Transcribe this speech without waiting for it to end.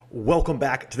Welcome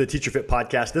back to the Teacher Fit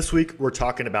Podcast. This week, we're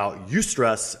talking about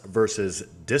eustress versus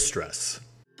distress.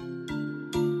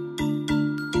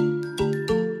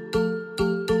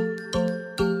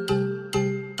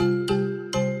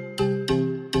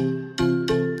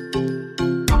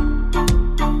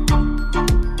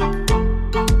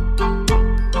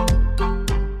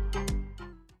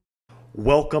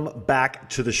 Welcome back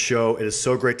to the show. It is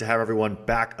so great to have everyone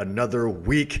back another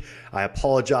week. I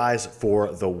apologize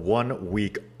for the 1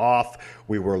 week off.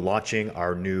 We were launching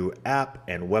our new app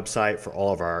and website for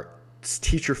all of our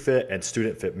Teacher Fit and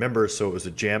Student Fit members, so it was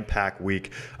a jam-packed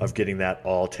week of getting that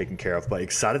all taken care of. But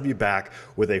excited to be back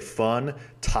with a fun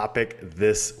topic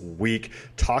this week,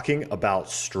 talking about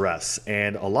stress.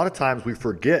 And a lot of times we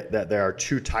forget that there are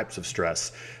two types of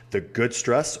stress: the good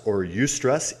stress, or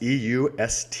eustress, E-U-S-T-R-E-S-S,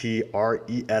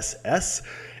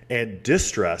 and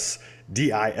distress,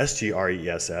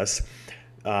 D-I-S-T-R-E-S-S.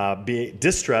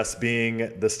 Distress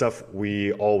being the stuff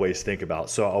we always think about.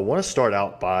 So I want to start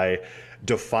out by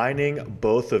defining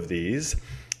both of these,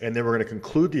 and then we're going to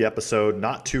conclude the episode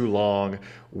not too long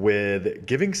with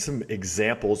giving some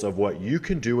examples of what you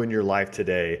can do in your life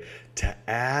today to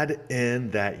add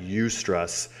in that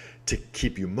eustress to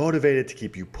keep you motivated, to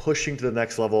keep you pushing to the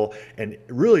next level, and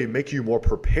really make you more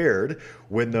prepared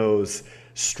when those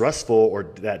stressful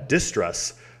or that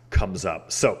distress comes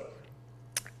up. So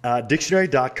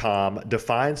dictionary.com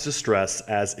defines distress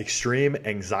as extreme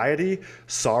anxiety,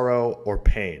 sorrow, or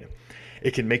pain.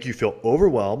 It can make you feel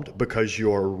overwhelmed because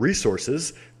your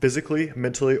resources, physically,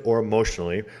 mentally, or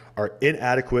emotionally, are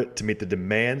inadequate to meet the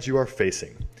demands you are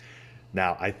facing.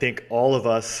 Now, I think all of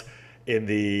us in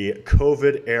the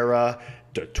COVID era,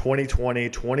 2020,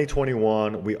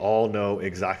 2021, we all know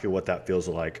exactly what that feels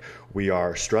like. We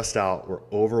are stressed out, we're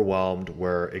overwhelmed,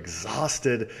 we're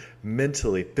exhausted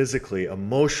mentally, physically,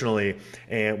 emotionally,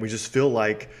 and we just feel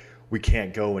like we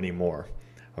can't go anymore.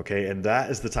 Okay, and that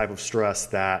is the type of stress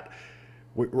that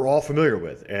we're all familiar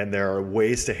with, and there are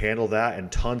ways to handle that and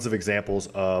tons of examples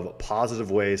of positive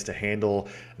ways to handle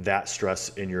that stress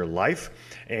in your life.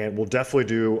 And we'll definitely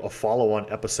do a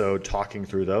follow-on episode talking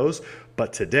through those.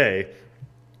 But today,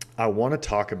 I want to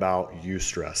talk about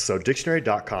eustress. So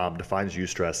dictionary.com defines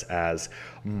eustress as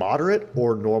moderate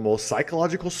or normal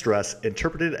psychological stress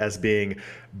interpreted as being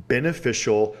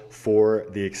beneficial for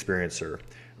the experiencer.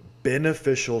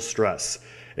 Beneficial stress.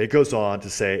 It goes on to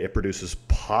say it produces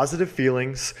positive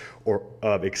feelings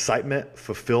of excitement,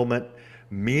 fulfillment,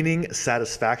 meaning,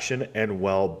 satisfaction, and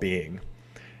well-being.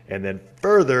 And then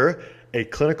further, a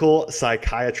clinical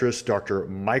psychiatrist, Dr.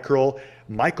 Michael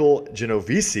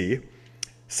Genovese,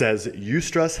 says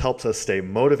eustress helps us stay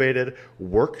motivated,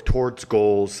 work towards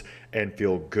goals, and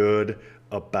feel good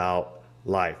about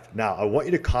life. Now, I want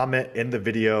you to comment in the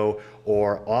video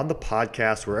or on the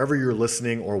podcast, wherever you're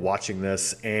listening or watching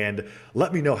this, and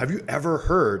let me know, have you ever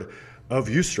heard of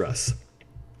eustress?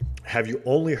 Have you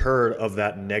only heard of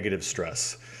that negative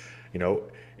stress? You know,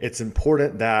 it's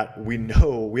important that we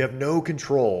know we have no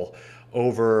control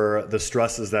over the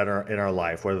stresses that are in our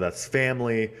life, whether that's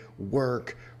family,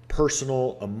 work,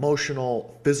 personal,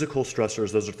 emotional, physical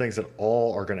stressors. Those are things that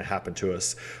all are going to happen to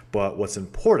us. But what's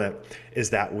important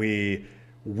is that we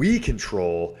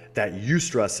control that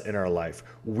eustress in our life.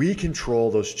 We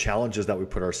control those challenges that we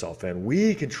put ourselves in.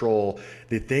 We control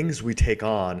the things we take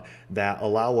on that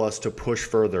allow us to push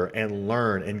further and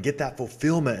learn and get that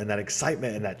fulfillment and that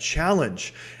excitement and that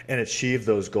challenge and achieve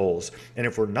those goals. And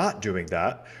if we're not doing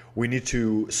that, we need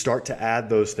to start to add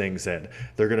those things in.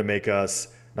 They're going to make us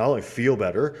not only feel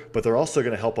better, but they're also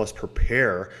going to help us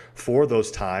prepare for those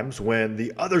times when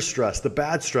the other stress, the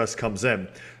bad stress, comes in.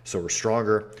 So we're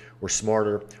stronger, we're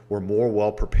smarter, we're more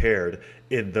well prepared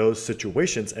in those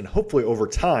situations. And hopefully over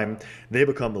time, they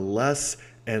become less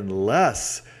and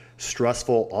less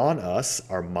stressful on us,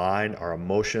 our mind, our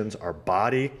emotions, our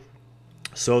body,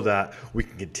 so that we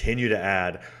can continue to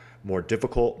add more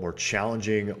difficult, more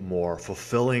challenging, more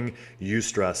fulfilling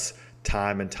eustress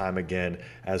time and time again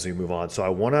as we move on. So I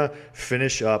want to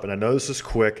finish up, and I know this is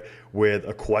quick, with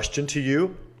a question to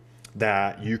you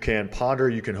that you can ponder.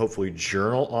 You can hopefully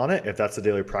journal on it if that's a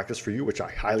daily practice for you, which I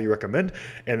highly recommend.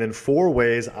 And then 4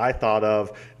 ways I thought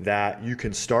of that you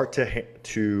can start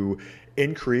to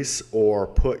increase or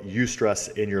put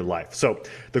eustress in your life. So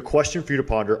the question for you to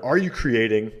ponder: are you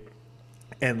creating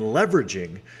and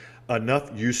leveraging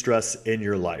enough eustress in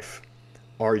your life?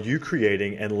 Are you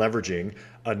creating and leveraging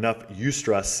enough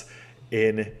eustress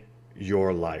in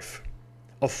your life?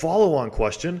 A follow-on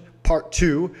question, part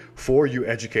 2 for you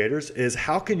educators, is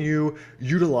how can you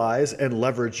utilize and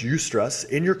leverage eustress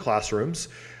in your classrooms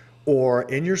or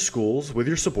in your schools with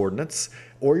your subordinates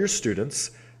or your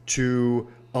students to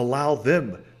allow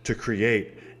them to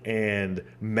create and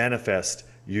manifest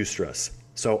eustress.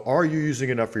 So are you using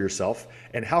enough for yourself,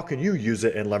 and how can you use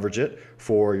it and leverage it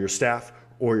for your staff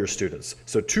or your students?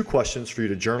 So 2 questions for you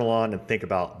to journal on and think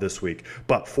about this week.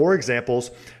 But 4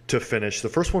 examples to finish. The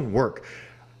first one, work.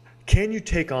 Can you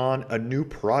take on a new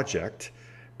project,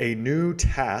 a new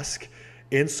task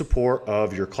in support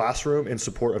of your classroom, in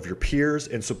support of your peers,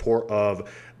 in support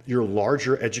of your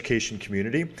larger education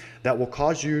community that will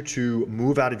cause you to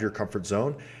move out of your comfort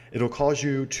zone? It'll cause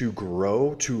you to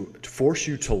grow, to force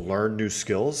you to learn new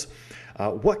skills.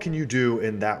 What can you do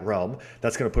in that realm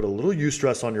that's going to put a little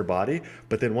eustress on your body?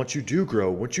 But then once you do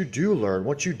grow, once you do learn,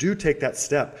 once you do take that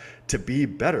step to be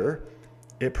better,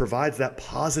 it provides that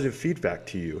positive feedback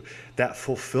to you, that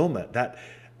fulfillment, that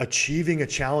achieving a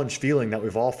challenge feeling that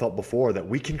we've all felt before, that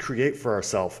we can create for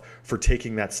ourselves for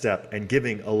taking that step and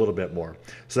giving a little bit more.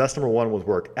 So that's number 1 with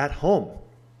work. At home,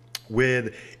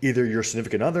 with either your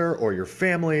significant other or your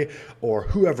family or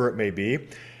whoever it may be,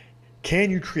 can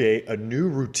you create a new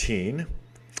routine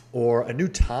or a new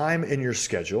time in your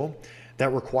schedule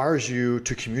that requires you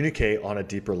to communicate on a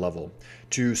deeper level,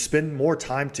 to spend more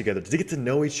time together, to get to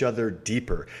know each other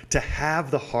deeper, to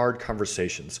have the hard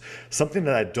conversations? Something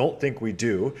that I don't think we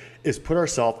do is put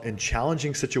ourselves in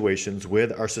challenging situations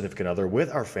with our significant other, with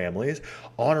our families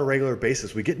on a regular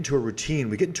basis. We get into a routine,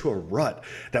 we get into a rut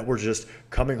that we're just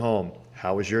coming home.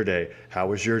 How was your day? How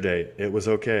was your day? It was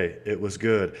okay. It was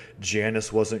good.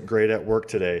 Janice wasn't great at work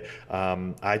today.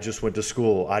 I just went to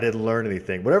school. I didn't learn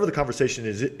anything. Whatever the conversation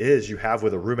is you have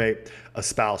with a roommate, a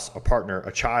spouse, a partner,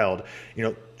 a child,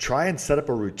 try and set up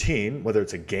a routine, whether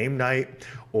it's a game night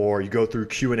or you go through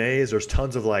Q&As. There's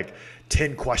tons of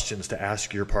 10 questions to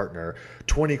ask your partner,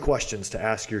 20 questions to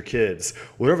ask your kids,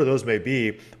 whatever those may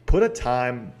be. Put a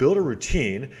time, build a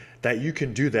routine that you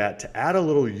can do that to add a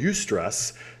little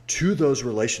eustress to those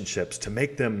relationships, to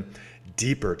make them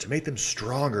deeper, to make them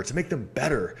stronger, to make them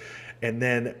better. And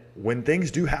then when things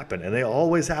do happen, and they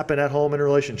always happen at home in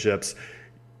relationships,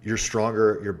 you're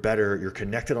stronger, you're better, you're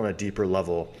connected on a deeper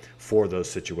level for those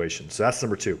situations. So that's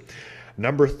number 2.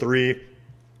 Number 3,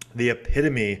 the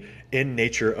epitome in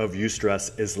nature of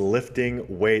eustress is lifting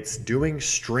weights, doing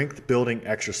strength building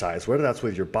exercise, whether that's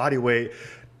with your body weight,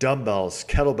 dumbbells,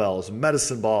 kettlebells,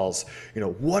 medicine balls,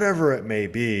 whatever it may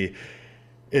be.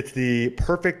 It's the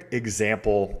perfect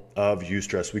example of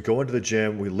eustress. We go into the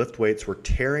gym, we lift weights, we're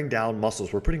tearing down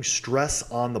muscles, we're putting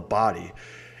stress on the body,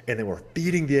 and then we're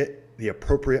feeding the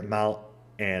appropriate amount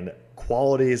and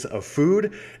qualities of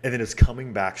food, and then it's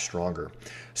coming back stronger.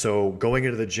 So going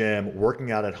into the gym,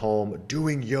 working out at home,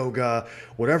 doing yoga,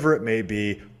 whatever it may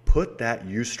be, put that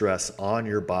eustress on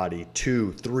your body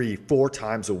 2, 3, 4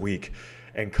 times a week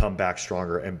and come back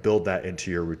stronger and build that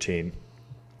into your routine.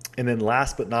 And then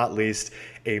last but not least,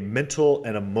 a mental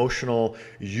and emotional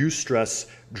eustress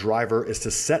driver is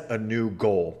to set a new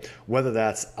goal. Whether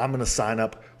that's I'm going to sign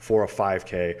up for a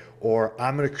 5K, or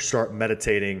I'm going to start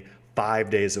meditating 5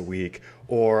 days a week,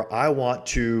 or I want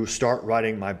to start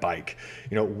riding my bike.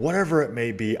 Whatever it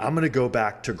may be, I'm going to go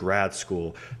back to grad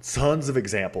school. Tons of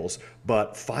examples,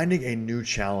 but finding a new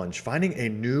challenge, finding a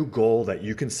new goal that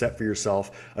you can set for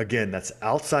yourself, again, that's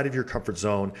outside of your comfort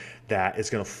zone, that is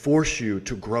going to force you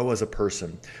to grow as a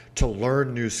person, to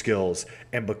learn new skills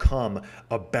and become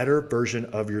a better version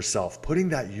of yourself, putting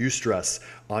that eustress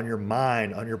on your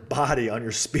mind, on your body, on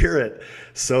your spirit,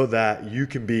 so that you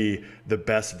can be the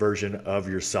best version of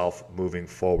yourself moving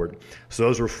forward. So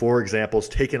those were 4 examples: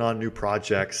 taking on new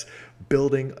projects,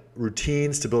 building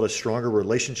routines to build a stronger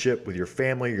relationship with your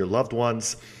family, your loved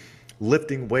ones,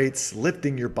 lifting weights,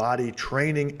 lifting your body,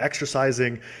 training,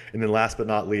 exercising, and then last but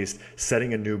not least,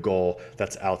 setting a new goal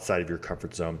that's outside of your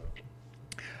comfort zone.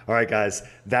 All right, guys,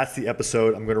 that's the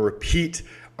episode. I'm going to repeat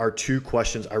our 2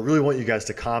 questions. I really want you guys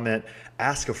to comment,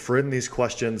 ask a friend these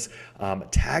questions,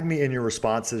 tag me in your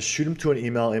responses, shoot them to an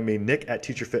email in me,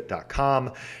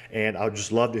 nick@teacherfit.com, and I'd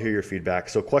just love to hear your feedback.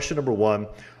 So question number 1,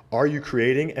 are you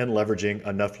creating and leveraging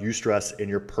enough eustress in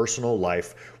your personal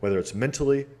life, whether it's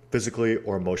mentally, physically,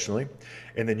 or emotionally?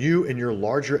 And then you in your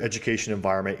larger education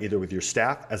environment, either with your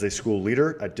staff as a school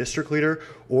leader, a district leader,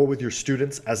 or with your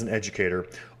students as an educator,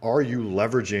 are you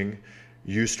leveraging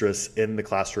eustress in the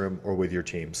classroom or with your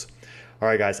teams? All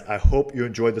right, guys, I hope you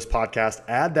enjoyed this podcast.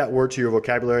 Add that word to your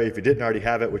vocabulary if you didn't already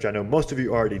have it, which I know most of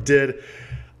you already did.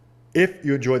 If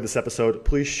you enjoyed this episode,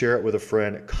 please share it with a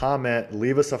friend, comment,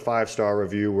 leave us a 5-star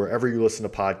review wherever you listen to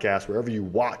podcasts, wherever you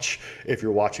watch, if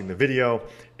you're watching the video,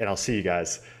 and I'll see you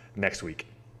guys next week.